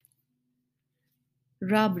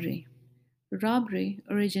Rabri. Rabri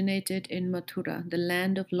originated in Mathura, the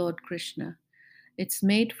land of Lord Krishna. It's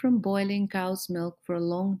made from boiling cow's milk for a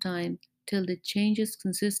long time till it changes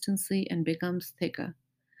consistency and becomes thicker.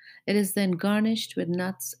 It is then garnished with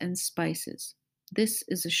nuts and spices. This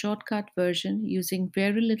is a shortcut version using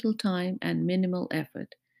very little time and minimal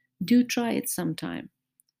effort. Do try it sometime.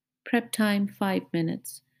 Prep time 5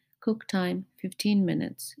 minutes. Cook time 15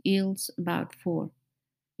 minutes. Yields about 4.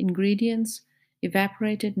 Ingredients: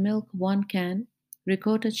 evaporated milk 1 can,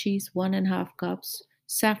 ricotta cheese 1½ cups,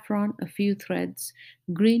 saffron a few threads,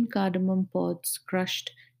 green cardamom pods crushed,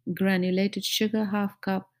 granulated sugar ½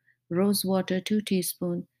 cup, rose water 2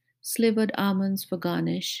 teaspoon, slivered almonds for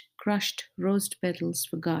garnish, crushed rose petals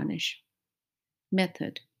for garnish.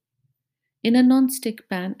 Method: in a non-stick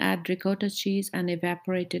pan, add ricotta cheese and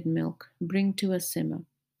evaporated milk. Bring to a simmer.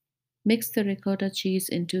 Mix the ricotta cheese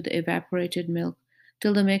into the evaporated milk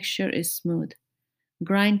till the mixture is smooth.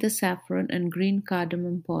 Grind the saffron and green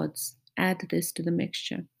cardamom pods. Add this to the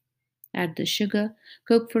mixture. Add the sugar.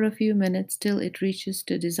 Cook for a few minutes till it reaches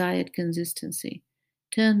the desired consistency.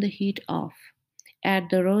 Turn the heat off. Add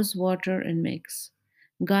the rose water and mix.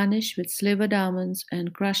 Garnish with slivered almonds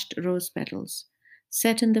and crushed rose petals.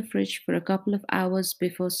 Set in the fridge for a couple of hours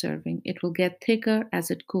before serving. It will get thicker as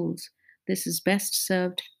it cools. This is best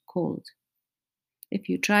served cold. If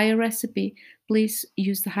you try a recipe, please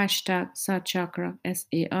use the hashtag Sachakra,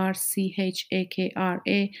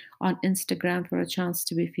 SARCHAKRA, on Instagram for a chance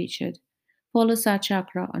to be featured. Follow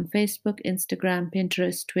Sachakra on Facebook, Instagram,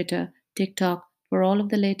 Pinterest, Twitter, TikTok for all of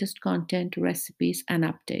the latest content, recipes, and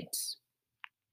updates.